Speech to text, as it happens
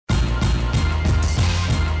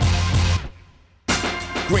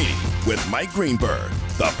Greeny with Mike Greenberg,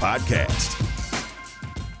 the podcast.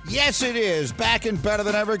 Yes, it is. Back and better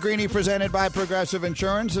than ever. Greeny presented by Progressive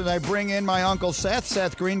Insurance. And I bring in my Uncle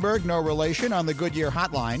Seth Greenberg, no relation, on the Goodyear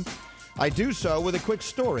hotline. I do so with a quick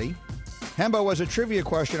story. Hembo has a trivia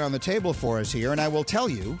question on the table for us here, and I will tell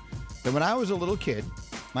you that when I was a little kid,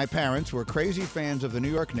 my parents were crazy fans of the New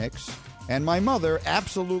York Knicks, and my mother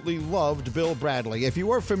absolutely loved Bill Bradley. If you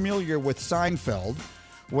are familiar with Seinfeld,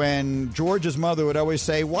 when George's mother would always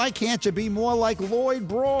say, "Why can't you be more like Lloyd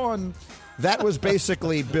Braun?" That was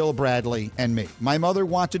basically Bill Bradley and me. My mother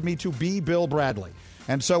wanted me to be Bill Bradley.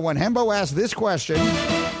 And so when Hembo asked this question...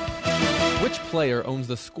 Which player owns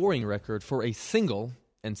the scoring record for a single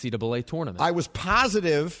NCAA tournament? I was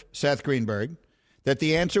positive, Seth Greenberg, that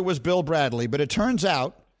the answer was Bill Bradley, but it turns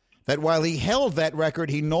out that while he held that record,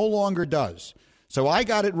 he no longer does. So I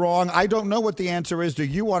got it wrong. I don't know what the answer is. Do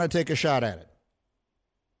you want to take a shot at it?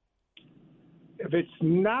 If it's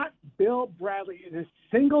not Bill Bradley in a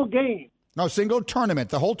single game. No, single tournament,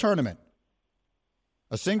 the whole tournament.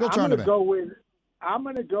 A single tournament. I'm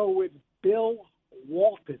going to go with Bill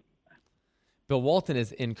Walton. Bill Walton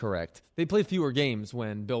is incorrect. They played fewer games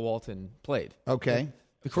when Bill Walton played. Okay.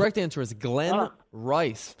 The correct answer is Glenn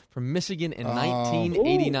Rice from Michigan in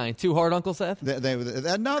 1989. Too hard, Uncle Seth?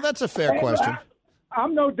 No, that's a fair question.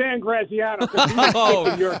 I'm no Dan Graziano.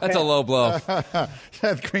 That's a low blow.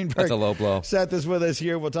 Seth Greenberg. That's a low blow. Seth is with us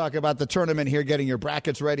here. We'll talk about the tournament here, getting your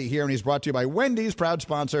brackets ready here. And he's brought to you by Wendy's, proud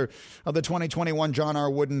sponsor of the 2021 John R.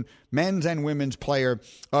 Wooden Men's and Women's Player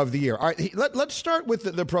of the Year. All right, let's start with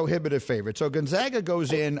the prohibitive favorite. So Gonzaga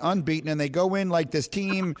goes in unbeaten, and they go in like this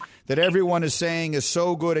team that everyone is saying is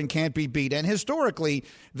so good and can't be beat. And historically,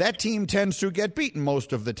 that team tends to get beaten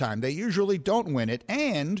most of the time. They usually don't win it.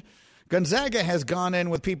 And Gonzaga has gone in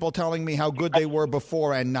with people telling me how good they were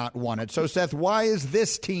before and not won it. So, Seth, why is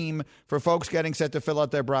this team, for folks getting set to fill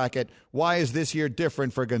out their bracket, why is this year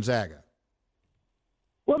different for Gonzaga?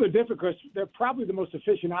 Well, they're different because they're probably the most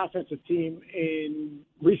efficient offensive team in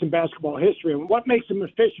recent basketball history. And what makes them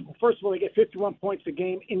efficient? Well, first of all, they get 51 points a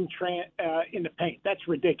game in the paint. That's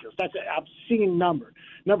ridiculous. That's an obscene number.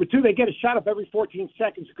 Number two, they get a shot up every 14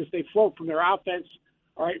 seconds because they float from their offense,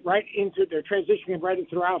 all right into their transitioning right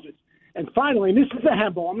into their offense. And finally, and this is a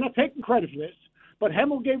Hembo, I'm not taking credit for this, but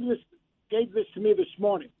Hembo gave this to me this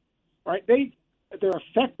morning. All right, their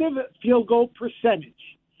effective field goal percentage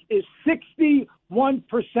is 61%.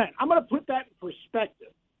 I'm going to put that in perspective.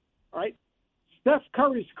 All right, Steph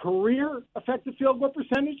Curry's career effective field goal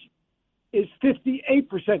percentage is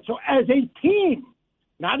 58%. So as a team,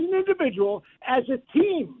 not an individual, as a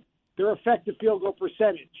team, their effective field goal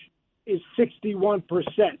percentage is 61%.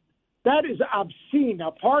 That is obscene. Now,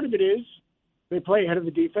 part of it is they play ahead of the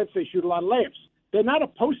defense. They shoot a lot of layups. They're not a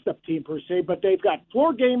post-up team per se, but they've got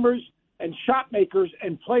floor gamers and shot makers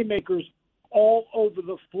and playmakers all over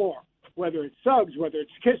the floor, whether it's Suggs, whether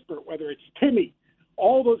it's Kispert, whether it's Timmy.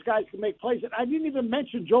 All those guys can make plays. And I didn't even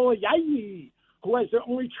mention Joel Ayayi, who has their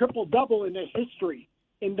only triple-double in the history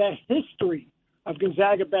of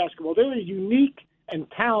Gonzaga basketball. They're a unique and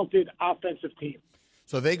talented offensive team.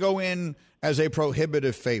 So they go in as a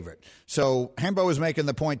prohibitive favorite. So Hembo is making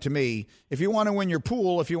the point to me, if you want to win your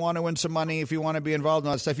pool, if you want to win some money, if you want to be involved in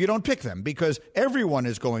all that stuff, you don't pick them because everyone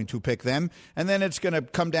is going to pick them, and then it's going to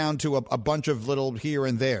come down to a bunch of little here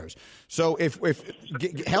and there's. So if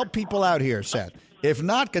help people out here, Seth. If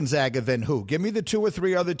not Gonzaga, then who? Give me the two or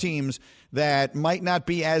three other teams that might not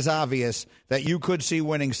be as obvious that you could see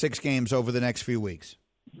winning 6 games over the next few weeks.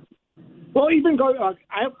 Well,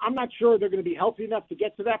 I'm not sure they're going to be healthy enough to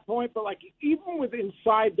get to that point, but even with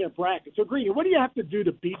inside their bracket. So, Greeny, what do you have to do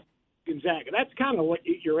to beat Gonzaga? That's kind of what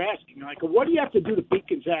you're asking. What do you have to do to beat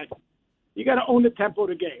Gonzaga? You got to own the tempo of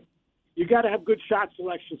the game. You got to have good shot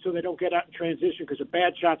selection so they don't get out in transition because a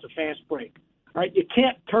bad shot's a fast break. All right, you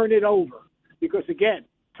can't turn it over because, again,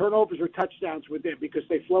 turnovers are touchdowns with them because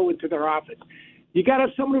they flow into their offense. You got to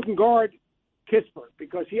have someone who can guard Kispert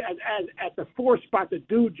because he at the 4 spot, the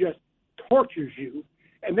dude just tortures you,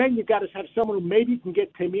 and then you've got to have someone who maybe can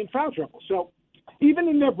get Timmy in foul trouble. So even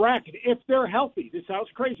in their bracket, if they're healthy, this sounds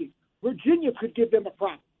crazy, Virginia could give them a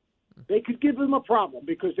problem. They could give them a problem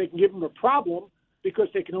because they can give them a problem because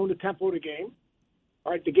they can own the tempo of the game.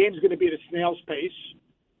 All right, the game's going to be at a snail's pace.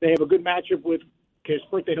 They have a good matchup with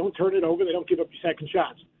Kispert. They don't turn it over. They don't give up second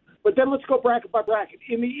shots. But then let's go bracket by bracket.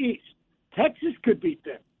 In the East, Texas could beat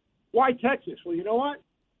them. Why Texas? Well, you know what?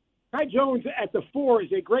 Ty Jones at the 4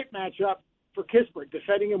 is a great matchup for Kispert,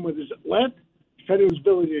 defending him with his length, defending his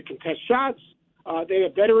ability to contest shots. They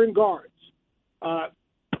have veteran guards.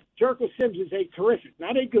 Jericho Sims is a terrific,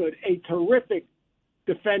 not a good, a terrific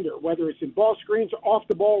defender, whether it's in ball screens, off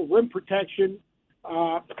the ball, rim protection.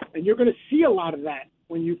 And you're going to see a lot of that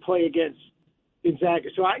when you play against Gonzaga.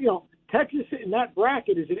 So, Texas in that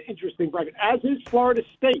bracket is an interesting bracket, as is Florida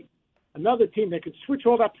State, another team that could switch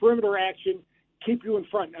all that perimeter action, keep you in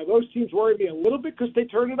front. Now, those teams worry me a little bit because they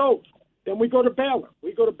turn it over. Then we go to Baylor.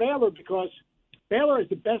 We go to Baylor because Baylor has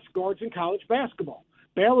the best guards in college basketball.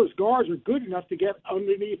 Baylor's guards are good enough to get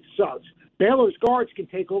underneath Suggs. Baylor's guards can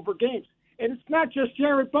take over games. And it's not just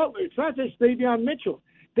Jared Butler. It's not just Davion Mitchell.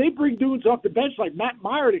 They bring dudes off the bench like Matt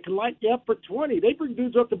Meyer that can light you up for 20. They bring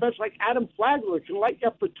dudes off the bench like Adam Flagler that can light you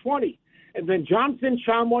up for 20. And then Jonathan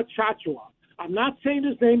Chachua. I'm not saying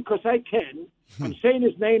his name because I can. I'm saying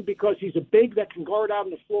his name because he's a big that can guard out on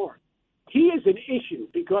the floor. He is an issue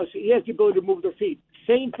because he has the ability to move their feet.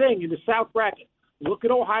 Same thing in the South bracket. Look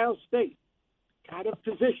at Ohio State. Kind of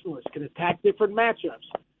positionless, can attack different matchups.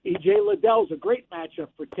 E.J. Liddell's a great matchup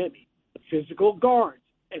for Timmy. Physical guards.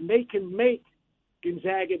 And they can make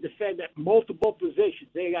Gonzaga defend at multiple positions.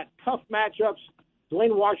 They got tough matchups.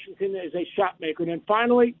 Dwayne Washington is a shot maker. And then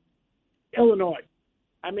finally, Illinois.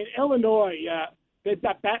 Illinois, they've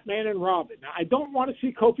got Batman and Robin. Now, I don't want to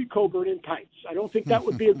see Kofi Cockburn in tights. I don't think that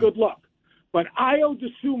would be a good look. But Ayo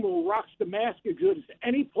Dosunmu rocks the mask as good as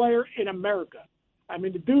any player in America. The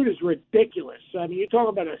dude is ridiculous. You're talking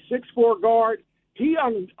about a 6'4" guard. He,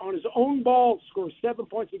 on his own ball, scores 7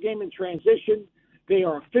 points a game in transition. They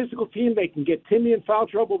are a physical team. They can get Timmy in foul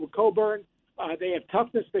trouble with Cockburn. They have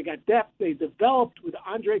toughness. They got depth. They developed with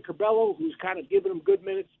Andre Curbelo, who's kind of giving them good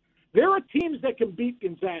minutes. There are teams that can beat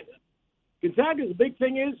Gonzaga. Gonzaga's big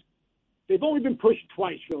thing is they've only been pushed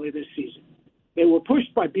twice, really, this season. They were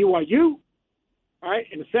pushed by BYU. All right,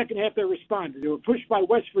 in the second half, they responded. They were pushed by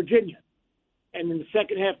West Virginia. And in the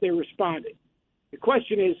second half, they responded. The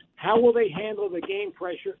question is, how will they handle the game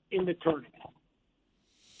pressure in the tournament?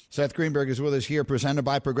 Seth Greenberg is with us here, presented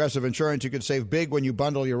by Progressive Insurance. You can save big when you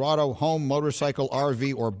bundle your auto, home, motorcycle,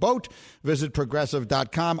 RV, or boat. Visit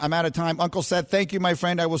Progressive.com. I'm out of time. Uncle Seth, thank you, my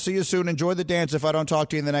friend. I will see you soon. Enjoy the dance if I don't talk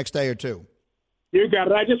to you in the next day or two. You got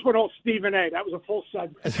it. I just went all Stephen A. That was a full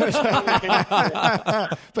segment.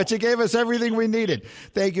 But you gave us everything we needed.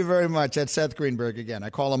 Thank you very much. That's Seth Greenberg again. I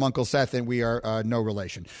call him Uncle Seth, and we are no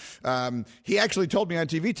relation. He actually told me on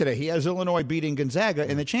TV today he has Illinois beating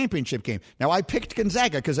Gonzaga in the championship game. Now, I picked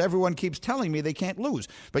Gonzaga because everyone keeps telling me they can't lose.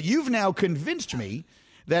 But you've now convinced me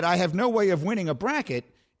that I have no way of winning a bracket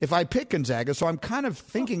if I pick Gonzaga, so I'm kind of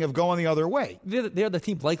thinking of going the other way. They're the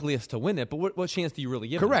team likeliest to win it, but what chance do you really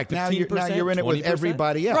give Correct. them? Now you're in it with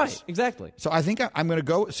everybody else. Right, exactly. So I think I'm going to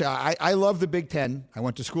go. So I love the Big Ten. I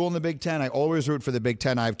went to school in the Big Ten. I always root for the Big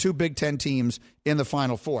Ten. I have two Big Ten teams in the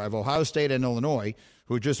Final Four. I have Ohio State and Illinois,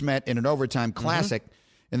 who just met in an overtime classic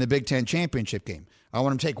in the Big Ten championship game. I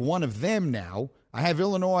want to take one of them now. I have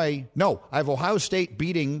Ohio State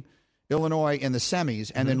beating Illinois in the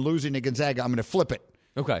semis and then losing to Gonzaga. I'm going to flip it.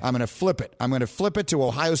 Okay. I'm going to flip it. I'm going to flip it to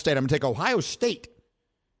Ohio State. I'm going to take Ohio State,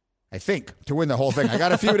 I think, to win the whole thing. I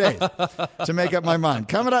got a few days to make up my mind.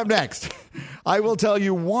 Coming up next, I will tell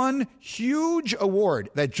you one huge award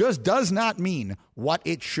that just does not mean what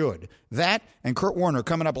it should. That and Kurt Warner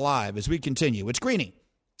coming up live as we continue. It's Greeny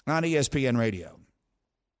on ESPN Radio.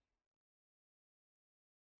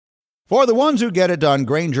 For the ones who get it done,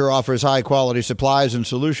 Grainger offers high-quality supplies and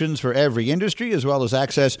solutions for every industry, as well as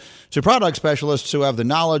access to product specialists who have the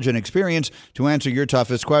knowledge and experience to answer your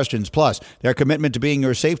toughest questions. Plus, their commitment to being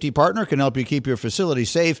your safety partner can help you keep your facility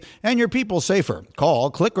safe and your people safer.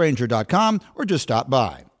 Call clickgrainger.com or just stop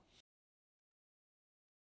by.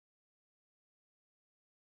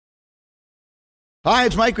 Hi,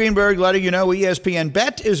 it's Mike Greenberg letting you know ESPN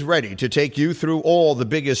Bet is ready to take you through all the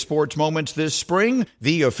biggest sports moments this spring.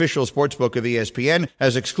 The official sportsbook of ESPN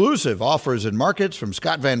has exclusive offers and markets from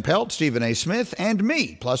Scott Van Pelt, Stephen A. Smith, and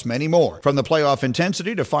me, plus many more. From the playoff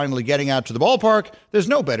intensity to finally getting out to the ballpark, there's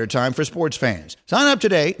no better time for sports fans. Sign up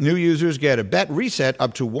today. New users get a bet reset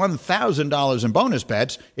up to $1,000 in bonus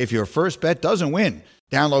bets if your first bet doesn't win.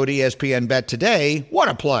 Download ESPN Bet today. What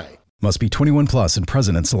a play. Must be 21 plus and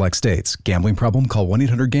present in select states. Gambling problem? Call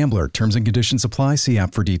 1-800-GAMBLER. Terms and conditions apply. See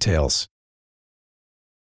app for details.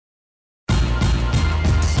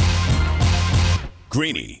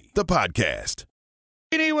 Greeny, the podcast.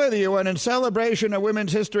 Greeny with you, and in celebration of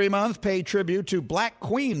Women's History Month, pay tribute to Black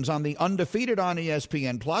Queens on The Undefeated on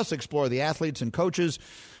ESPN+. Explore the athletes and coaches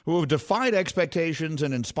who have defied expectations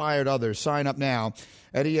and inspired others. Sign up now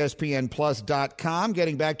at ESPNplus.com.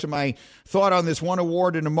 Getting back to my thought on this one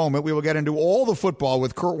award in a moment, we will get into all the football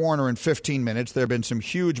with Kurt Warner in 15 minutes. There have been some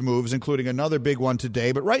huge moves, including another big one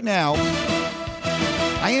today. But right now,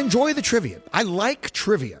 I enjoy the trivia. I like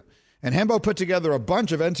trivia. And Hembo put together a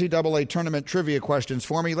bunch of NCAA tournament trivia questions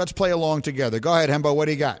for me. Let's play along together. Go ahead, Hembo. What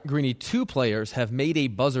do you got? Greeny, 2 players have made a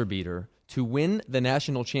buzzer beater to win the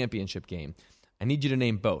national championship game. I need you to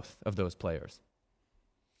name both of those players.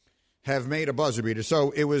 Have made a buzzer beater. So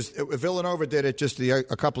Villanova did it just a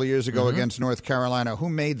couple of years ago against North Carolina. Who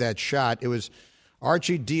made that shot? It was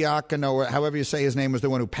Archie Diacono, or however you say his name, was the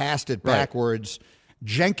one who passed it backwards.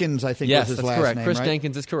 Jenkins, I think, was his last correct. name. Chris right?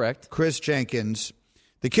 Jenkins is correct. Chris Jenkins.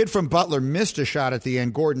 The kid from Butler missed a shot at the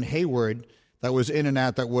end. Gordon Hayward, that was in and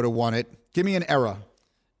out, that would have won it. Give me an era.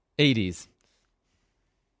 80s.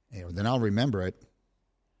 Yeah, then I'll remember it.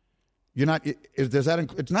 You're not. Does that?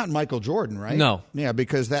 It's not Michael Jordan, right? No. Yeah,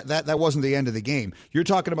 because that wasn't the end of the game. You're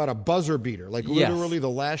talking about a buzzer beater, like literally the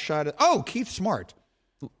last shot. Keith Smart.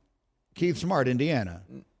 Keith Smart, Indiana.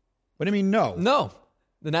 What do you mean? No. No.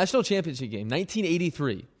 The national championship game,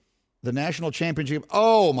 1983. The national championship.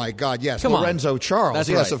 Oh my God! Yes, Come Lorenzo on. Charles. That's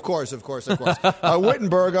yes, right. of course.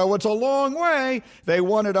 Wittenberg. Oh, it's a long way. They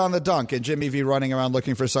won it on the dunk, and Jimmy V running around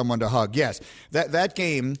looking for someone to hug. Yes, that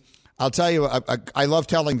game. I'll tell you, I love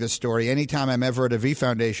telling this story. Anytime I'm ever at a V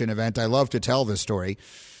Foundation event, I love to tell this story.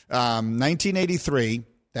 1983,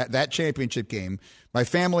 that championship game, my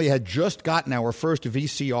family had just gotten our first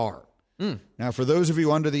VCR. Now, for those of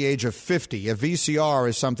you under the age of 50, a VCR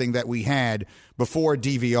is something that we had before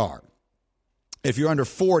DVR. If you're under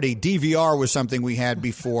 40, DVR was something we had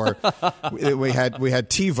before. we had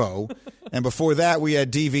TiVo, and before that we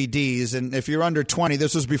had DVDs. And if you're under 20,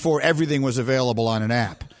 this was before everything was available on an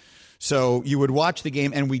app. So you would watch the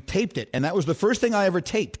game, and we taped it. And that was the first thing I ever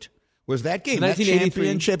taped, was that game, that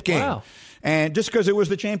championship game. Wow. And just because it was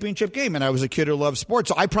the championship game, and I was a kid who loved sports,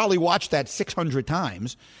 so I probably watched that 600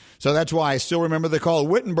 times. So that's why I still remember the call.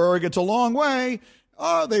 Wittenberg, it's a long way.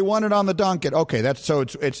 Oh, they won it on the dunk. Okay,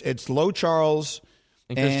 it's Low Charles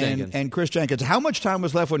and Chris Jenkins. How much time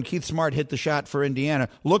was left when Keith Smart hit the shot for Indiana?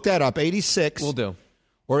 Look that up. 86. Will do.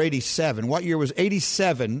 Or 87. What year was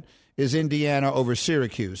 87? Is Indiana over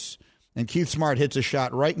Syracuse? And Keith Smart hits a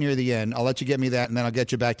shot right near the end. I'll let you get me that, and then I'll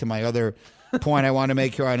get you back to my other point I want to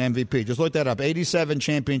make here on MVP. Just look that up. 87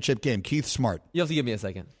 championship game. Keith Smart. You have to give me a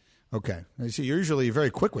second. Okay. You see, you're usually very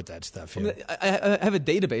quick with that stuff here. I have a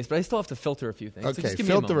database, but I still have to filter a few things. Okay, so just give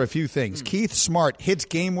filter me a few things. Keith Smart hits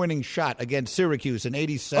game-winning shot against Syracuse in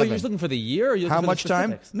 87. Oh, you're just looking for the year? Or you're How looking much for the time?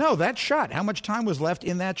 specifics? No, that shot. How much time was left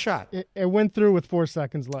in that shot? It went through with 4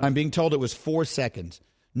 seconds left. I'm being told it was 4 seconds.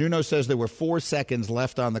 Nuno says there were 4 seconds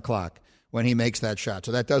left on the clock when he makes that shot.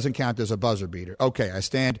 So that doesn't count as a buzzer beater. Okay, I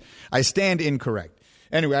stand incorrect.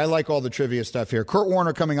 Anyway, I like all the trivia stuff here. Kurt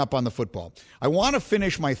Warner coming up on the football. I want to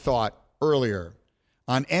finish my thought earlier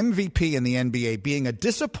on MVP in the NBA being a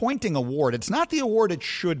disappointing award. It's not the award it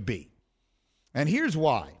should be. And here's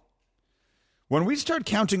why. When we start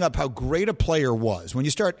counting up how great a player was, when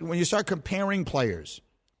you start comparing players,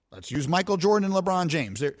 let's use Michael Jordan and LeBron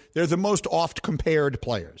James. They're the most oft compared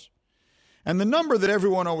players. And the number that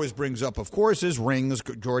everyone always brings up, of course, is rings.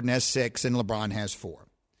 Jordan has 6 and LeBron has 4.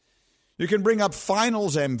 You can bring up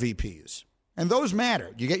finals MVPs, and those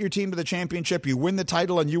matter. You get your team to the championship, you win the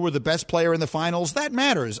title, and you were the best player in the finals. That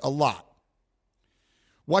matters a lot.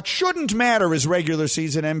 What shouldn't matter is regular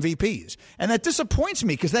season MVPs. And that disappoints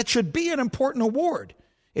me because that should be an important award.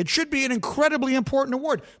 It should be an incredibly important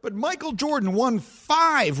award. But Michael Jordan won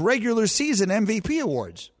 5 regular season MVP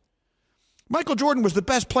awards. Michael Jordan was the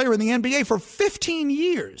best player in the NBA for 15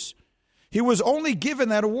 years. He was only given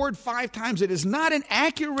that award 5 times. It is not an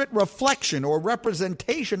accurate reflection or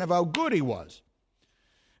representation of how good he was.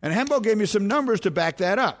 And Hembo gave me some numbers to back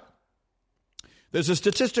that up. There's a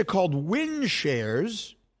statistic called win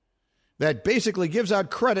shares that basically gives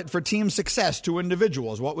out credit for team success to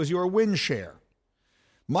individuals. What was your win share?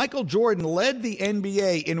 Michael Jordan led the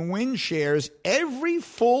NBA in win shares every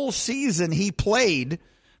full season he played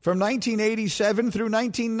from 1987 through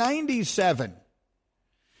 1997.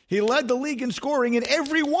 He led the league in scoring in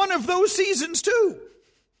every one of those seasons, too.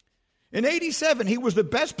 In 87, he was the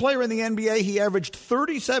best player in the NBA. He averaged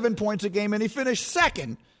 37 points a game, and he finished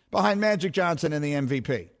second behind Magic Johnson in the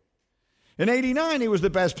MVP. In 89, he was the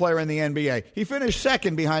best player in the NBA. He finished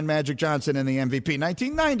second behind Magic Johnson in the MVP.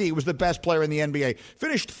 1990, he was the best player in the NBA.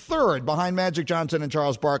 Finished third behind Magic Johnson and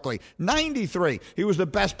Charles Barkley. 93, he was the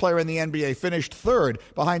best player in the NBA. Finished third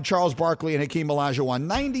behind Charles Barkley and Hakeem Olajuwon.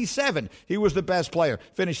 97, he was the best player.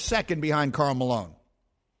 Finished second behind Karl Malone.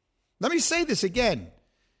 Let me say this again.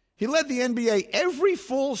 He led the NBA every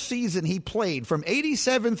full season he played from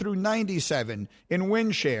 87 through 97 in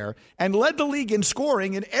win share and led the league in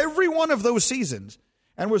scoring in every one of those seasons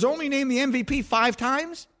and was only named the MVP 5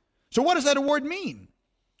 times? So what does that award mean?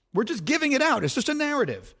 We're just giving it out. It's just a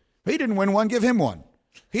narrative. He didn't win one, give him one.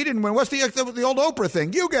 He didn't win. What's the old Oprah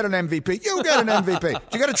thing? You get an MVP. You get an MVP.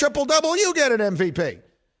 You got a triple-double, you get an MVP.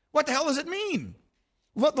 What the hell does it mean?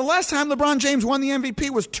 Well, the last time LeBron James won the MVP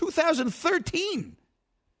was 2013.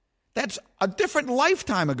 That's a different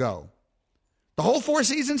lifetime ago. The whole 4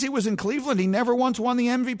 seasons he was in Cleveland, he never once won the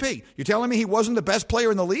MVP. You're telling me he wasn't the best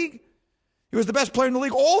player in the league? He was the best player in the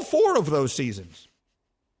league all 4 of those seasons.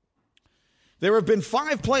 There have been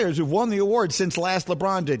 5 players who've won the award since last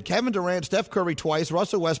LeBron did. Kevin Durant, Steph Curry twice,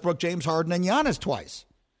 Russell Westbrook, James Harden, and Giannis twice.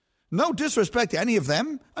 No disrespect to any of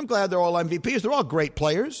them. I'm glad they're all MVPs. They're all great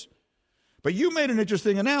players. But you made an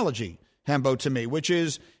interesting analogy, Hembo, to me, which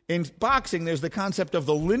is in boxing, there's the concept of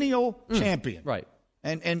the lineal champion. Right.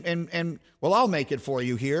 And well, I'll make it for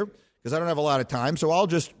you here because I don't have a lot of time. So I'll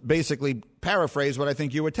just basically paraphrase what I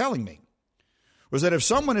think you were telling me. Was that if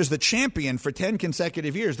someone is the champion for 10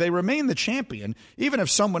 consecutive years, they remain the champion. Even if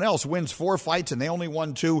someone else wins 4 fights and they only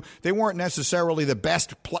won 2, they weren't necessarily the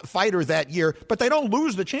best fighter that year, but they don't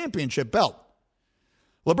lose the championship belt.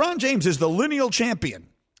 LeBron James is the lineal champion.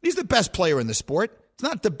 He's the best player in the sport. It's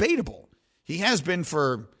not debatable. He has been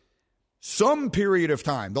for some period of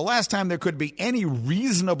time. The last time there could be any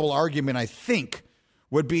reasonable argument, I think,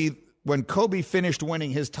 would be when Kobe finished winning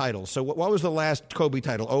his title. So what was the last Kobe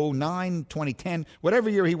title? 2009, 2010, whatever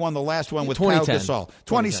year he won the last one with Pau Gasol.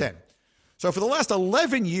 2010. So for the last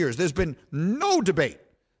 11 years, there's been no debate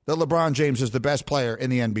that LeBron James is the best player in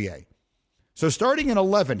the NBA. So starting in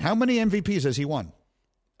 11, how many MVPs has he won?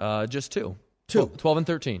 Just 2. 12 and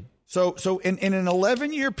 13. So in an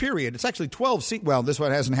 11-year period, it's actually 12. Well, this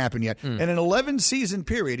one hasn't happened yet. In an 11-season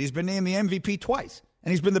period, he's been named the MVP twice,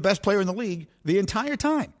 and he's been the best player in the league the entire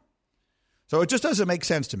time. So it just doesn't make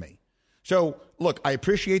sense to me. So, look, I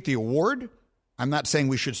appreciate the award. I'm not saying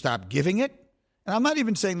we should stop giving it, and I'm not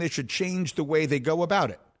even saying they should change the way they go about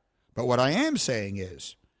it. But what I am saying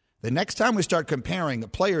is the next time we start comparing a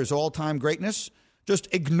player's all-time greatness,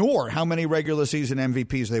 just ignore how many regular season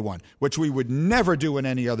MVPs they won, which we would never do in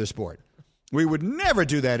any other sport. We would never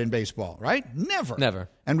do that in baseball, right? Never. Never.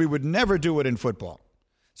 And we would never do it in football.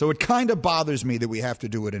 So it kind of bothers me that we have to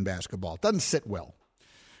do it in basketball. It doesn't sit well.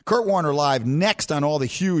 Kurt Warner live next on all the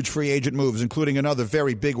huge free agent moves, including another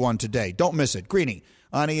very big one today. Don't miss it. Greeny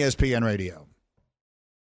on ESPN Radio.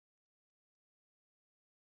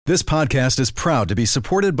 This podcast is proud to be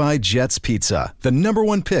supported by Jets Pizza, the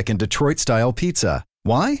 #1 pick in Detroit-style pizza.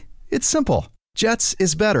 Why? It's simple. Jets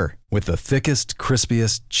is better. With the thickest,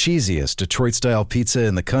 crispiest, cheesiest Detroit-style pizza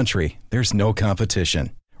in the country, there's no competition.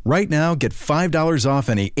 Right now, get $5 off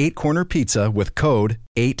any 8-corner pizza with code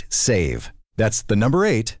 8SAVE. That's the number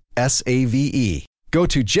 8, SAVE. Go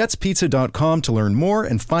to jetspizza.com to learn more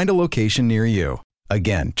and find a location near you.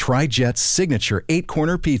 Again, try Jet's signature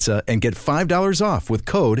 8-corner pizza and get $5 off with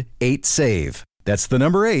code 8SAVE. That's the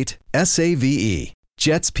number 8, SAVE.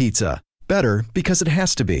 Jet's Pizza. Better because it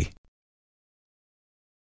has to be.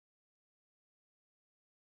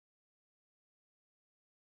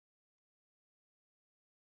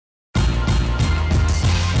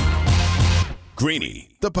 Greeny,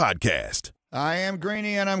 the podcast. I am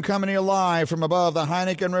Greeny, and I'm coming to you live from above the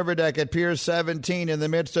Heineken River Deck at Pier 17 in the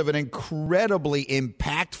midst of an incredibly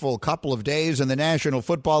impactful couple of days in the National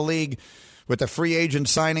Football League with the free agent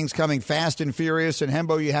signings coming fast and furious. And,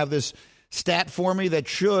 Hembo, you have this stat for me that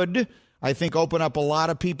should, I think, open up a lot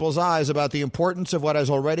of people's eyes about the importance of what has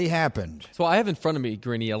already happened. So I have in front of me,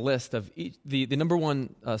 Greeny, a list of the number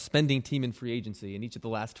 1 spending team in free agency in each of the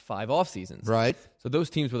last 5 off seasons. Right. So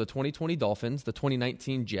those teams were the 2020 Dolphins, the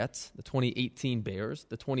 2019 Jets, the 2018 Bears,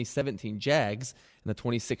 the 2017 Jags, and the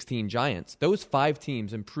 2016 Giants. Those 5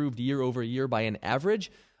 teams improved year over year by an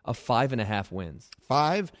average of 5.5 wins.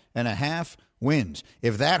 5.5 wins.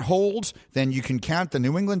 If that holds, then you can count the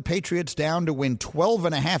New England Patriots down to win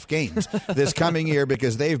 12.5 games this coming year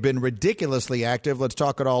because they've been ridiculously active. Let's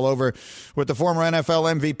talk it all over with the former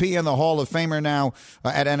NFL MVP and the Hall of Famer now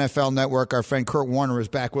at NFL Network. Our friend Kurt Warner is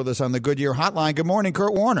back with us on the Goodyear Hotline. Good morning,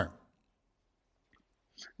 Kurt Warner.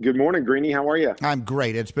 Good morning, Greeny. How are you? I'm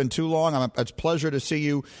great. It's been too long. It's a pleasure to see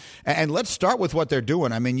you. And let's start with what they're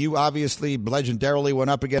doing. I mean, you obviously legendarily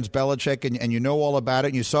went up against Belichick, and you know all about it.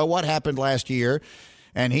 And you saw what happened last year.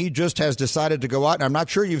 And he just has decided to go out. And I'm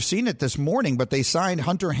not sure you've seen it this morning, but they signed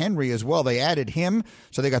Hunter Henry as well. They added him.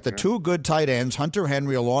 So they got the 2 good tight ends, Hunter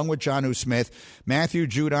Henry along with Jonnu Smith, Matthew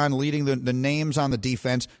Judon leading the names on the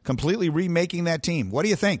defense, completely remaking that team. What do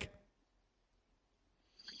you think?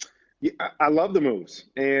 Yeah, I love the moves.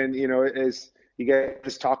 And, as you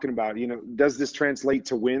guys talking about, does this translate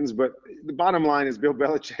to wins? But the bottom line is Bill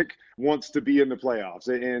Belichick wants to be in the playoffs,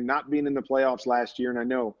 and not being in the playoffs last year. And I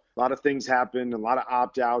know A lot of things happened, a lot of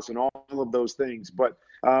opt-outs and all of those things. But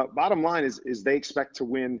bottom line is they expect to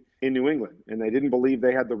win in New England, and they didn't believe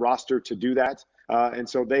they had the roster to do that. And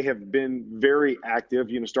so they have been very active,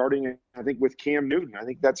 starting, I think, with Cam Newton. I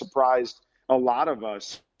think that surprised a lot of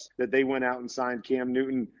us that they went out and signed Cam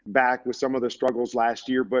Newton back with some of the struggles last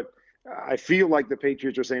year. But I feel like the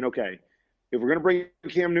Patriots are saying, okay, if we're going to bring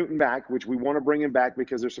Cam Newton back, which we want to bring him back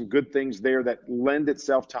because there's some good things there that lend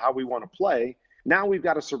itself to how we want to play, now we've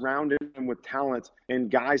got to surround him with talent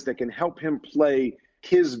and guys that can help him play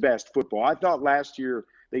his best football. I thought last year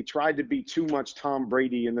they tried to be too much Tom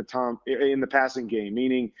Brady in the passing game,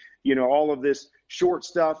 meaning, all of this short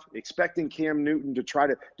stuff, expecting Cam Newton to try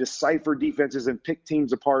to decipher defenses and pick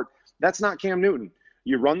teams apart. That's not Cam Newton.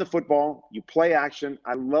 You run the football, you play action.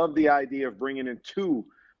 I love the idea of bringing in two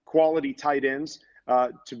quality tight ends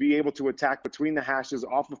to be able to attack between the hashes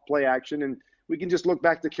off of play action. And we can just look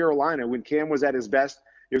back to Carolina when Cam was at his best.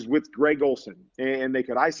 It was with Greg Olsen, and they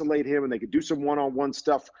could isolate him and they could do some one-on-one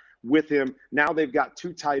stuff with him. Now they've got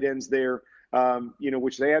two tight ends there,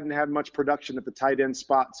 which they hadn't had much production at the tight end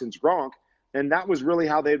spot since Gronk. And that was really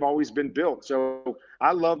how they've always been built. So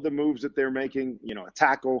I love the moves that they're making, a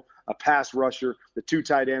tackle, a pass rusher, the two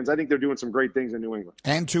tight ends. I think they're doing some great things in New England.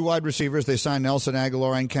 And two wide receivers. They signed Nelson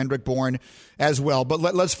Aguilar and Kendrick Bourne as well. But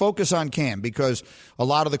let's focus on Cam, because a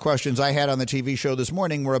lot of the questions I had on the TV show this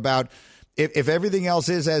morning were about if everything else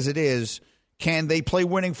is as it is, can they play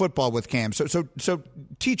winning football with Cam? So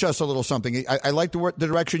teach us a little something. I like the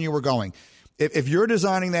direction you were going. If you're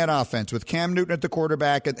designing that offense with Cam Newton at the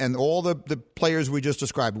quarterback and all the players we just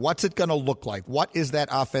described, what's it going to look like? What is that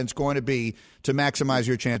offense going to be to maximize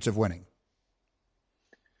your chance of winning?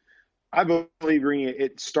 I believe, Green,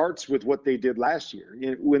 it starts with what they did last year.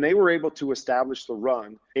 When they were able to establish the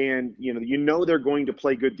run and, they're going to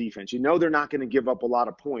play good defense. They're not going to give up a lot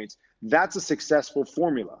of points. That's a successful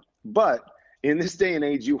formula. But in this day and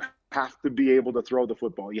age, you have to be able to throw the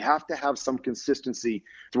football. You have to have some consistency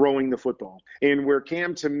throwing the football. And where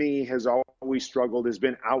Cam, to me, has always struggled has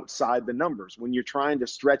been outside the numbers. When you're trying to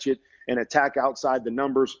stretch it and attack outside the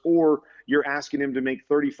numbers, or you're asking him to make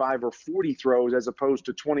 35 or 40 throws as opposed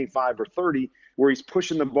to 25 or 30, where he's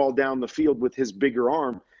pushing the ball down the field with his bigger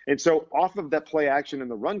arm. And so off of that play action in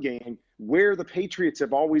the run game, where the Patriots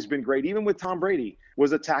have always been great, even with Tom Brady,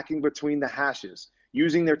 was attacking between the hashes,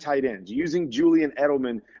 using their tight ends, using Julian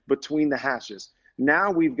Edelman between the hashes. Now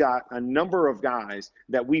we've got a number of guys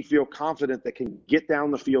that we feel confident that can get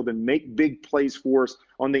down the field and make big plays for us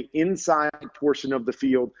on the inside portion of the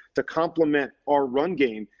field to complement our run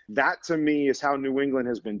game. That, to me, is how New England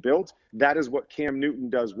has been built. That is what Cam Newton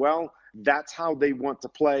does well. That's how they want to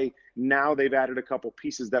play. Now they've added a couple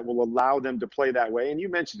pieces that will allow them to play that way. And you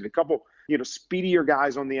mentioned it, a couple, speedier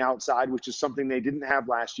guys on the outside, which is something they didn't have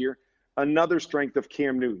last year. Another strength of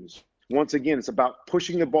Cam Newton's. Once again, it's about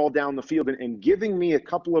pushing the ball down the field and giving me a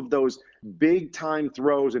couple of those big-time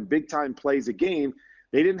throws and big-time plays a game.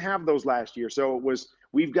 They didn't have those last year. So it was,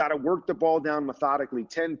 we've got to work the ball down methodically,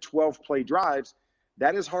 10, 12-play drives.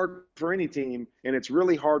 That is hard for any team, and it's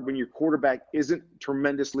really hard when your quarterback isn't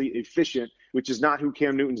tremendously efficient, which is not who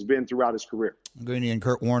Cam Newton's been throughout his career. Greeny and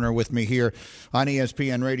Kurt Warner with me here on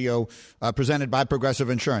ESPN Radio, presented by Progressive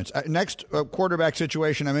Insurance. Next quarterback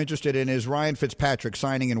situation I'm interested in is Ryan Fitzpatrick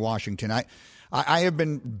signing in Washington. I have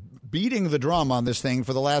been beating the drum on this thing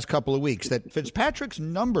for the last couple of weeks that Fitzpatrick's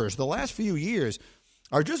numbers the last few years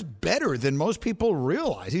are just better than most people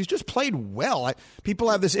realize. He's just played well. People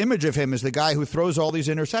have this image of him as the guy who throws all these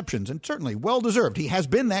interceptions, and certainly well-deserved. He has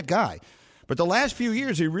been that guy. But the last few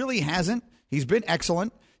years, he really hasn't. He's been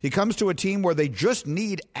excellent. He comes to a team where they just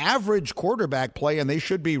need average quarterback play, and they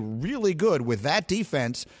should be really good with that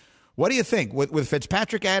defense. What do you think? With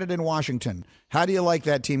Fitzpatrick added in Washington, how do you like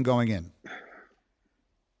that team going in?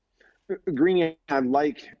 Greeny, I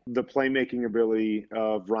like the playmaking ability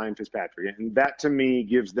of Ryan Fitzpatrick, and that to me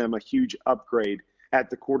gives them a huge upgrade at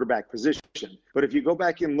the quarterback position. But if you go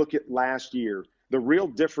back and look at last year, the real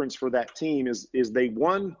difference for that team is they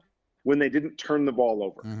won when they didn't turn the ball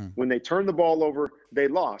over. Mm-hmm. When they turned the ball over, they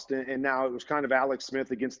lost. And now it was kind of Alex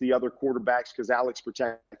Smith against the other quarterbacks because Alex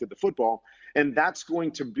protected the football. And that's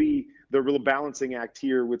going to be the real balancing act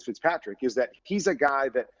here with Fitzpatrick, is that he's a guy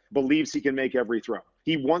that believes he can make every throw.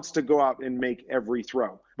 He wants to go out and make every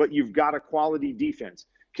throw. But you've got a quality defense.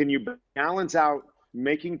 Can you balance out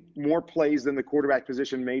making more plays than the quarterback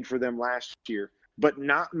position made for them last year, but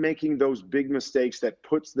not making those big mistakes that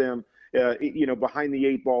puts them behind the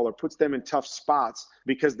eight ball or puts them in tough spots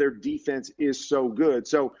because their defense is so good.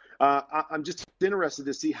 So I'm just interested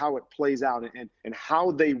to see how it plays out and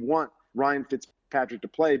how they want Ryan Fitzpatrick to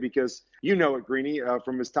play, because it, Greeny,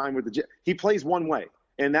 from his time with the Jets, he plays one way.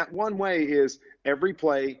 And that one way is every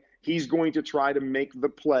play, he's going to try to make the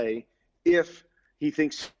play if he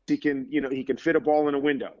thinks he can, he can fit a ball in a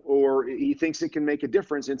window, or he thinks it can make a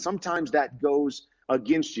difference. And sometimes that goes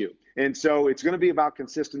against you. And so it's going to be about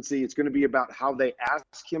consistency. It's going to be about how they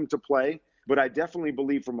ask him to play. But I definitely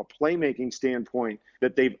believe from a playmaking standpoint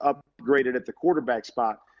that they've upgraded at the quarterback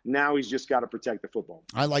spot. Now he's just got to protect the football.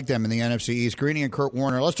 I like them in the NFC East. Greeny and Kurt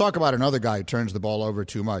Warner. Let's talk about another guy who turns the ball over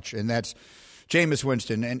too much, and that's Jameis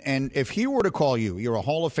Winston. And if he were to call you, you're a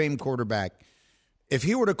Hall of Fame quarterback, if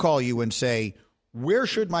he were to call you and say, where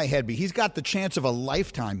should my head be? He's got the chance of a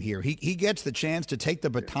lifetime here. He gets the chance to take the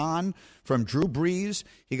baton from Drew Brees.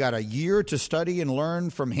 He got a year to study and learn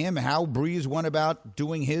from him how Brees went about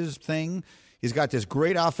doing his thing. He's got this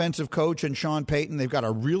great offensive coach in Sean Payton. They've got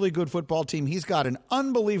a really good football team. He's got an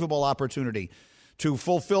unbelievable opportunity to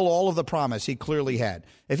fulfill all of the promise he clearly had.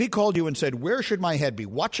 If he called you and said, where should my head be?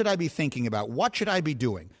 What should I be thinking about? What should I be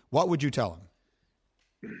doing? What would you tell him?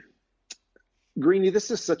 Greeny,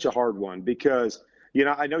 this is such a hard one because,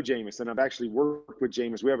 I know Jameis, and I've actually worked with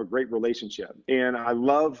Jameis. We have a great relationship, and I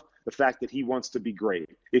love the fact that he wants to be great.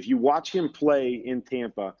 If you watch him play in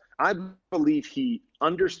Tampa, I believe he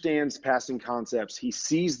understands passing concepts. He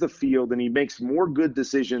sees the field, and he makes more good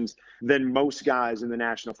decisions than most guys in the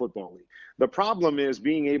National Football League. The problem is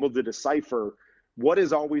being able to decipher what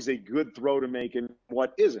is always a good throw to make and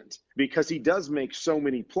what isn't, because he does make so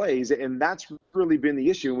many plays, and that's really been the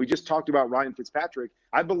issue. And we just talked about Ryan Fitzpatrick.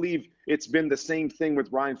 I believe it's been the same thing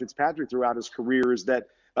with Ryan Fitzpatrick throughout his career, is that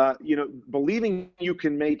believing you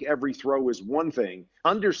can make every throw is one thing.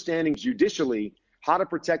 Understanding judicially how to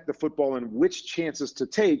protect the football and which chances to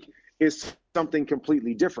take is something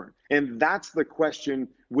completely different. And that's the question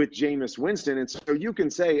with Jameis Winston. And so you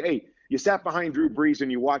can say, hey, you sat behind Drew Brees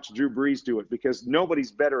and you watched Drew Brees do it, because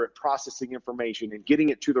nobody's better at processing information and getting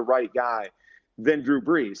it to the right guy than Drew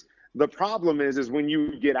Brees. The problem is when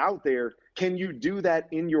you get out there, can you do that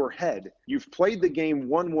in your head? You've played the game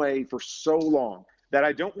one way for so long that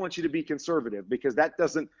I don't want you to be conservative, because that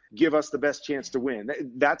doesn't give us the best chance to win.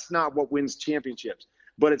 That's not what wins championships.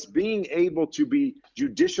 But it's being able to be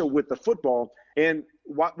judicial with the football. And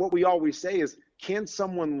what we always say is, can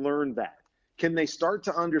someone learn that? Can they start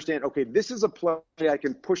to understand, okay, this is a play I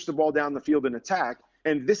can push the ball down the field and attack,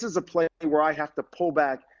 and this is a play where I have to pull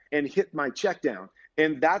back and hit my check down.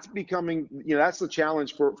 And that's becoming, that's the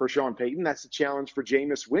challenge for Sean Payton. That's the challenge for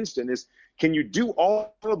Jameis Winston, is can you do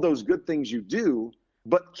all of those good things you do,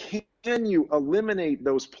 but can you eliminate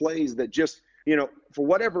those plays that just, for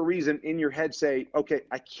whatever reason in your head say, okay,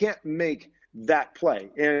 I can't make that play.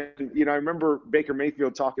 And, I remember Baker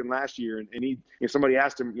Mayfield talking last year, and he, somebody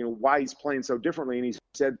asked him, why he's playing so differently. And he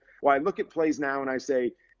said, well, I look at plays now and I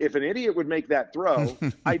say, if an idiot would make that throw,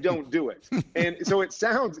 I don't do it. And so it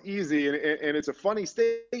sounds easy and it's a funny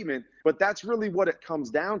statement, but that's really what it comes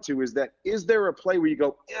down to, is that, is there a play where you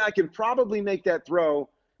go, yeah, I can probably make that throw,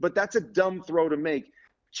 but that's a dumb throw to make.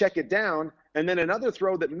 Check it down. And then another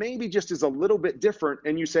throw that maybe just is a little bit different.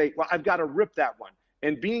 And you say, well, I've got to rip that one.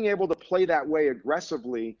 And being able to play that way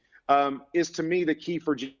aggressively is, to me, the key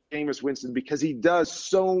for Jameis Winston, because he does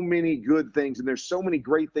so many good things and there's so many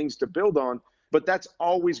great things to build on. But that's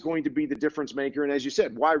always going to be the difference maker. And as you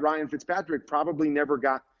said, why Ryan Fitzpatrick probably never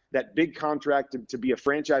got that big contract to be a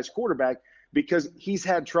franchise quarterback, because he's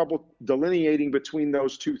had trouble delineating between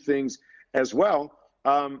those two things as well.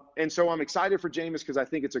 And so I'm excited for Jameis, because I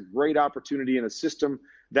think it's a great opportunity in a system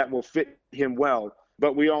that will fit him well.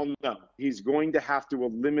 But we all know he's going to have to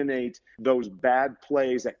eliminate those bad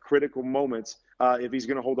plays at critical moments if he's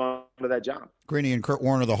going to hold on to that job. Greeny and Kurt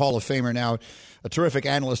Warner, the Hall of Famer now, a terrific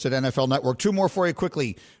analyst at NFL Network. Two more for you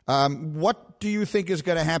quickly. What do you think is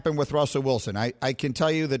going to happen with Russell Wilson? I can tell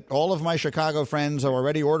you that all of my Chicago friends are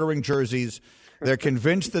already ordering jerseys. They're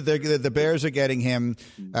convinced that the Bears are getting him.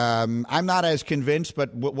 I'm not as convinced,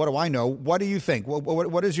 but what do I know? What do you think?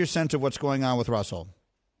 What is your sense of what's going on with Russell?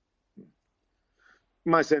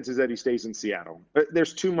 My sense is that he stays in Seattle.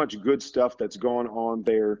 There's too much good stuff that's going on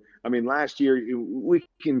there. I mean, last year we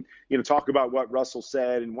can, talk about what Russell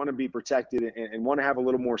said and want to be protected and want to have a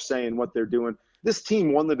little more say in what they're doing. This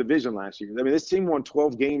team won the division last year. I mean, this team won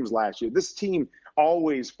 12 games last year. This team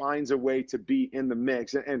always finds a way to be in the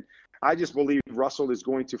mix. And I just believe Russell is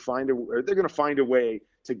going to they're going to find a way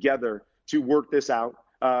together to work this out.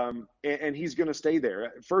 And he's going to stay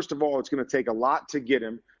there. First of all, it's going to take a lot to get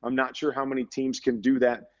him. I'm not sure how many teams can do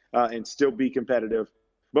that and still be competitive.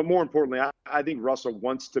 But more importantly, I think Russell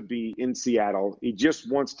wants to be in Seattle. He just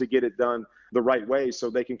wants to get it done the right way so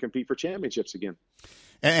they can compete for championships again.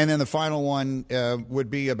 And then the final one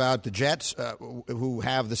would be about the Jets, who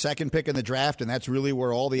have the second pick in the draft, and that's really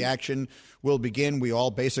where all the action will begin. We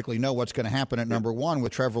all basically know what's going to happen at number one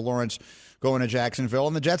with Trevor Lawrence going to Jacksonville.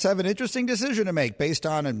 And the Jets have an interesting decision to make based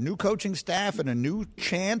on a new coaching staff and a new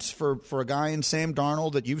chance for a guy in Sam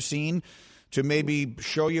Darnold that you've seen to maybe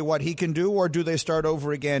show you what he can do, or do they start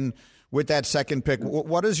over again with that second pick?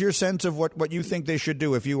 What is your sense of what you think they should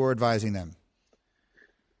do if you were advising them?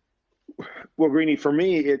 Well, Greeny, for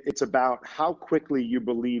me, it's about how quickly you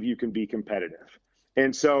believe you can be competitive.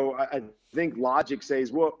 And so I think logic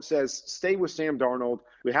says stay with Sam Darnold.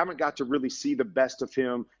 We haven't got to really see the best of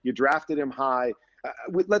him. You drafted him high.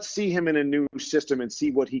 Let's see him in a new system and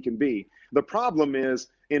see what he can be. The problem is,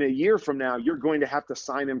 in a year from now, you're going to have to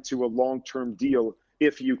sign him to a long-term deal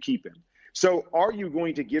if you keep him. So are you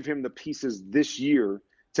going to give him the pieces this year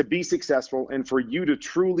to be successful and for you to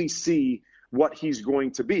truly see what he's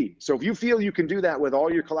going to be? So if you feel you can do that with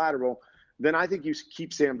all your collateral, then I think you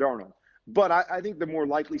keep Sam Darnold. But I think the more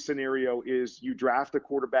likely scenario is you draft a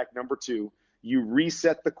quarterback number 2, you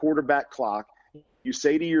reset the quarterback clock, you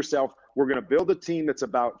say to yourself, we're going to build a team that's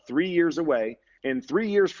about 3 years away, and 3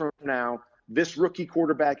 years from now, this rookie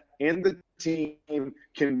quarterback and the team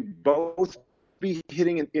can both be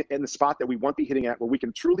hitting in the spot that we want to be hitting at, where we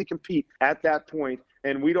can truly compete at that point,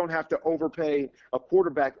 and we don't have to overpay a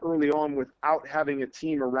quarterback early on without having a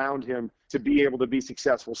team around him to be able to be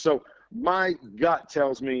successful. So my gut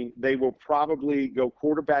tells me they will probably go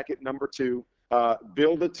quarterback at number 2,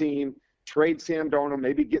 build a team, trade Sam Darnold,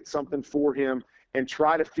 maybe get something for him, and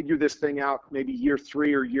try to figure this thing out maybe year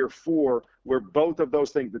 3 or year 4, where both of those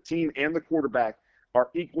things, the team and the quarterback, are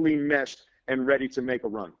equally meshed and ready to make a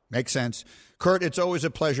run. Makes sense. Kurt, it's always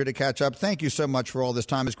a pleasure to catch up. Thank you so much for all this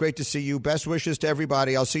time. It's great to see you. Best wishes to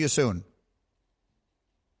everybody. I'll see you soon.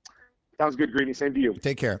 Sounds good, Greeny. Same to you.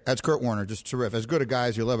 Take care. That's Kurt Warner, just terrific. As good a guy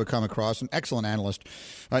as you'll ever come across. An excellent analyst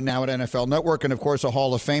now at NFL Network, and, of course, a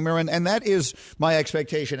Hall of Famer. And that is my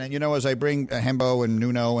expectation. And, as I bring Hembo and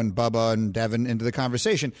Nuno and Bubba and Devin into the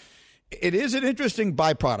conversation, it is an interesting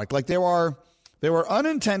byproduct. Like, there are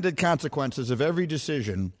unintended consequences of every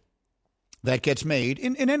decision that gets made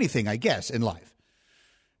in anything, I guess, in life.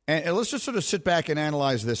 And let's just sort of sit back and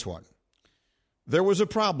analyze this one. There was a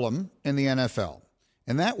problem in the NFL.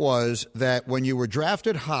 And that was that when you were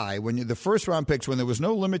drafted high, the first-round picks, when there was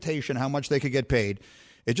no limitation how much they could get paid,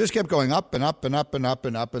 it just kept going up and up and up and up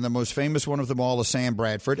and up. And the most famous one of them all is Sam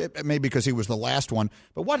Bradford, maybe because he was the last one.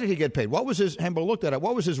 But what did he get paid? What was his – Hembo looked at it.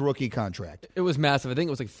 What was his rookie contract? It was massive. I think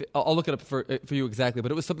it was like – I'll look it up for you exactly,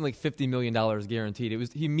 but it was something like $50 million guaranteed.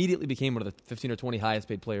 He immediately became one of the 15 or 20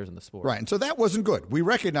 highest-paid players in the sport. Right, and so that wasn't good. We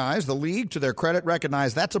recognize, the league, to their credit,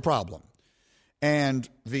 recognized that's a problem. And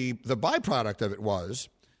the byproduct of it was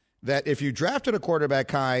that if you drafted a quarterback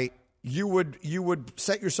high, you would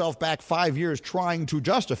set yourself back 5 years trying to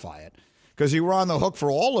justify it because you were on the hook for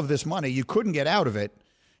all of this money. You couldn't get out of it.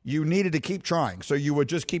 You needed to keep trying. So you would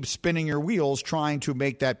just keep spinning your wheels trying to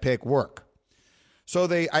make that pick work. So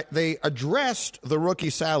they addressed the rookie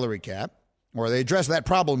salary cap, or they addressed that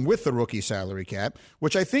problem with the rookie salary cap,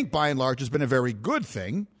 which I think by and large has been a very good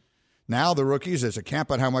thing. Now the rookies, there's a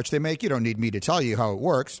cap on how much they make. You don't need me to tell you how it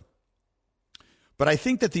works. But I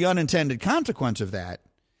think that the unintended consequence of that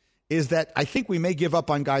is that I think we may give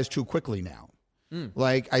up on guys too quickly now.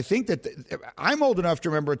 Like, I think that I'm old enough to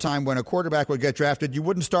remember a time when a quarterback would get drafted, you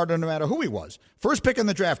wouldn't start him no matter who he was. First pick in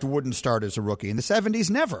the draft wouldn't start as a rookie. In the 70s,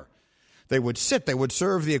 never. They would sit. They would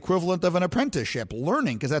serve the equivalent of an apprenticeship,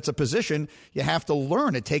 learning, because that's a position you have to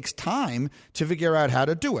learn. It takes time to figure out how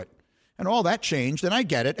to do it. And all that changed, and I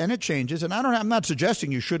get it, and it changes. And I'm not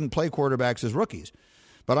suggesting you shouldn't play quarterbacks as rookies.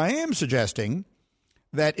 But I am suggesting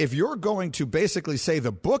that if you're going to basically say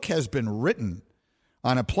the book has been written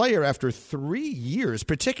on a player after 3 years,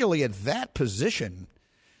 particularly at that position,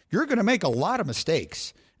 you're going to make a lot of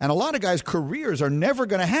mistakes. And a lot of guys' careers are never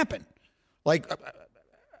going to happen. Like,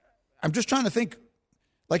 I'm just trying to think,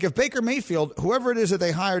 like if Baker Mayfield, whoever it is that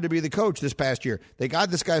they hired to be the coach this past year, they got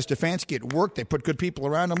this guy Stefanski, it worked, they put good people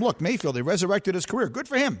around him. Look, Mayfield, they resurrected his career. Good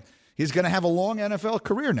for him. He's going to have a long NFL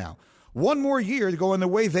career now. One more year going the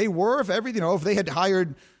way they were, if they had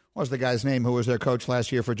hired, what was the guy's name who was their coach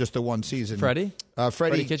last year for just the one season?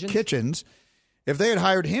 Freddie Kitchens. If they had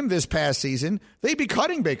hired him this past season, they'd be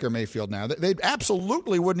cutting Baker Mayfield now. They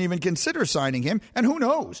absolutely wouldn't even consider signing him. And who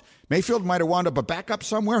knows? Mayfield might have wound up a backup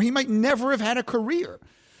somewhere. He might never have had a career.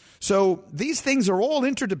 So these things are all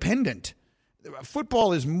interdependent.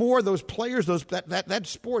 Football is more, those players, that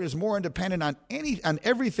sport is more independent on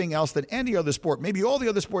everything else than any other sport. Maybe all the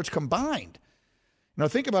other sports combined.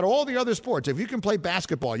 Think about all the other sports. If you can play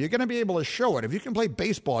basketball, you're going to be able to show it. If you can play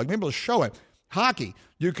baseball, you're going to be able to show it. Hockey,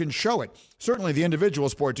 you can show it. Certainly the individual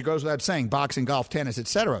sports, it goes without saying, boxing, golf, tennis,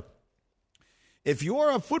 etc. If you're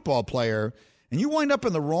a football player and you wind up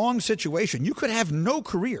in the wrong situation, you could have no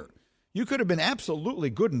career. You could have been absolutely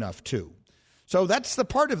good enough to. So that's the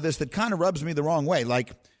part of this that kind of rubs me the wrong way.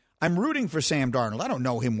 Like, I'm rooting for Sam Darnold. I don't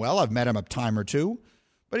know him well. I've met him a time or two.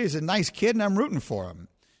 But he's a nice kid, and I'm rooting for him.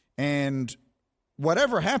 And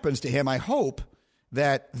whatever happens to him, I hope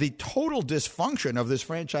that the total dysfunction of this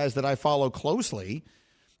franchise that I follow closely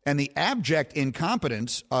and the abject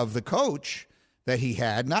incompetence of the coach that he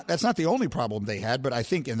had, that's not the only problem they had, but I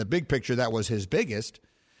think in the big picture that was his biggest.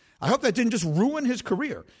 I hope that didn't just ruin his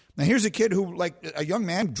career. Now, here's a kid who, like a young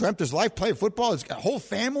man, dreamt his life, played football. His whole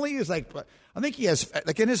family is like, I think he has,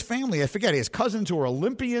 like in his family, I forget, he has cousins who are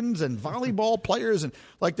Olympians and volleyball players, and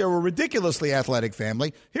like they're a ridiculously athletic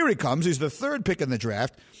family. Here he comes. He's the third pick in the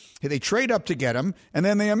draft. They trade up to get him, and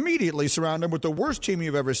then they immediately surround him with the worst team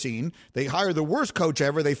you've ever seen. They hire the worst coach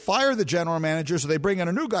ever. They fire the general manager, so they bring in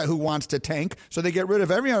a new guy who wants to tank, so they get rid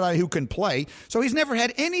of everybody who can play. So he's never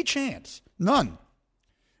had any chance. None.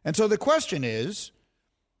 And so the question is,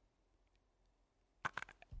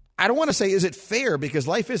 I don't want to say is it fair, because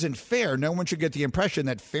life isn't fair. No one should get the impression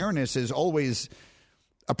that fairness is always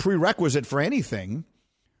a prerequisite for anything.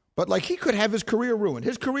 But like, he could have his career ruined.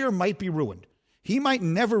 His career might be ruined. He might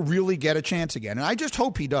never really get a chance again, and I just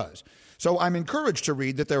hope he does. So I'm encouraged to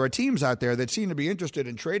read that there are teams out there that seem to be interested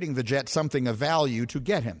in trading the Jets something of value to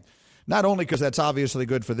get him. Not only because that's obviously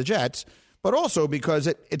good for the Jets, but also because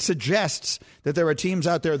it suggests that there are teams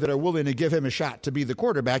out there that are willing to give him a shot to be the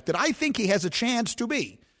quarterback that I think he has a chance to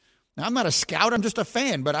be. Now, I'm not a scout, I'm just a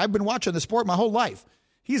fan, but I've been watching the sport my whole life.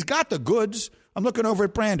 He's got the goods. I'm looking over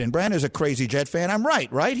at Brandon. Brandon's a crazy Jet fan. I'm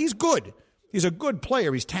right? He's good. He's a good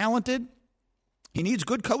player. He's talented. He needs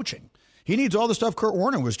good coaching. He needs all the stuff Kurt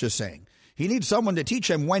Warner was just saying. He needs someone to teach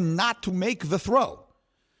him when not to make the throw.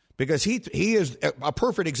 Because he is a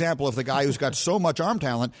perfect example of the guy who's got so much arm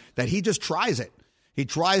talent that he just tries it. He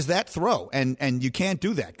tries that throw, and you can't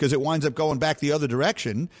do that because it winds up going back the other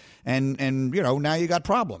direction, and now you got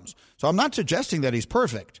problems. So I'm not suggesting that he's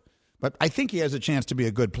perfect, but I think he has a chance to be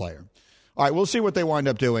a good player. All right, we'll see what they wind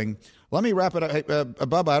up doing. Let me wrap it up. Hey,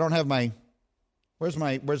 Bubba, I don't have my – where's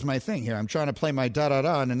my thing here? I'm trying to play my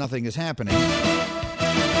da-da-da, and nothing is happening.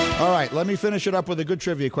 All right, let me finish it up with a good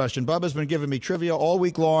trivia question. Bubba's been giving me trivia all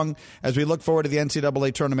week long as we look forward to the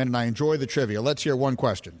NCAA tournament, and I enjoy the trivia. Let's hear one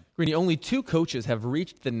question. Greeny, only 2 coaches have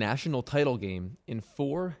reached the national title game in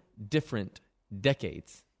 4 different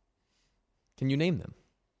decades. Can you name them?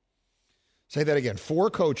 Say that again.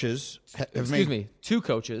 4 coaches have made... 2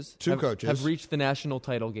 coaches. 2 coaches have reached the national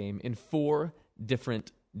title game in 4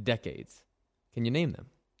 different decades. Can you name them?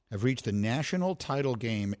 Have reached the national title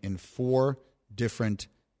game in 4 different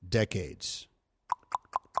decades.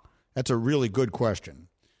 That's a really good question.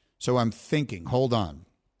 So I'm thinking, hold on.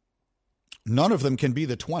 None of them can be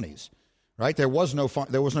the 20s, right? There was no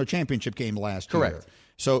championship game last year. Correct.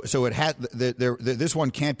 So it had this one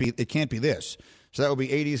can't be this. So that would be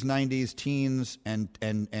 80s, 90s, teens, and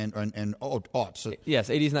aughts. Yes,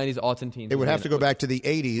 80s, 90s, aughts, and teens. It would have to go back to the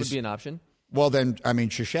 80s. Would be an option. Well, then, I mean,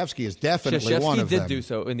 Krzyzewski is definitely one of them. Krzyzewski did do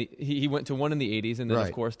so. He went to one in the 80s, and then,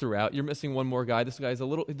 of course, throughout. You're missing one more guy. This guy's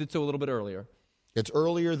he did so a little bit earlier. It's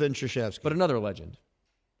earlier than Krzyzewski. But another legend.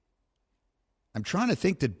 I'm trying to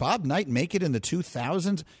think, did Bob Knight make it in the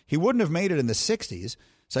 2000s? He wouldn't have made it in the 60s.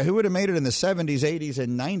 So he would have made it in the 70s, 80s,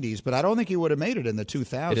 and 90s, but I don't think he would have made it in the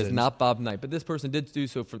 2000s. It is not Bob Knight, but this person did do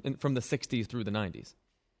so from the 60s through the 90s.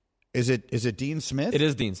 Is it Dean Smith? It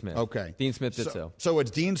is Dean Smith. Okay. Dean Smith did so. So it's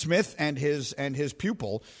Dean Smith and his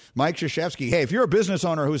pupil, Mike Krzyzewski. Hey, if you're a business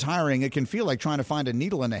owner who's hiring, it can feel like trying to find a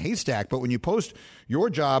needle in a haystack, but when you post your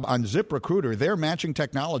job on ZipRecruiter, their matching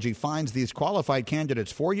technology finds these qualified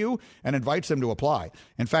candidates for you and invites them to apply.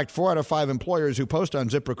 In fact, 4 out of 5 employers who post on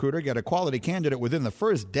ZipRecruiter get a quality candidate within the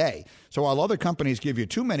first day. So while other companies give you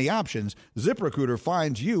too many options, ZipRecruiter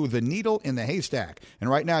finds you the needle in the haystack. And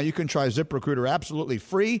right now, you can try ZipRecruiter absolutely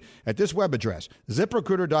free at this web address,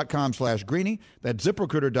 ZipRecruiter.com/Greeny. That's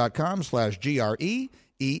ZipRecruiter.com/GREENY.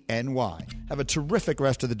 Have a terrific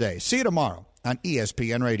rest of the day. See you tomorrow on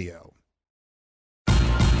ESPN Radio.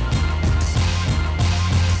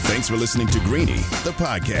 Thanks for listening to Greeny, the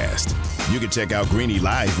podcast. You can check out Greeny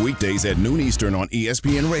live weekdays at noon Eastern on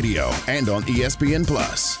ESPN Radio and on ESPN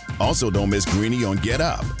Plus. Also, don't miss Greeny on Get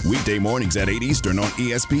Up, weekday mornings at 8 Eastern on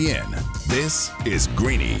ESPN. This is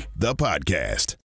Greeny, the podcast.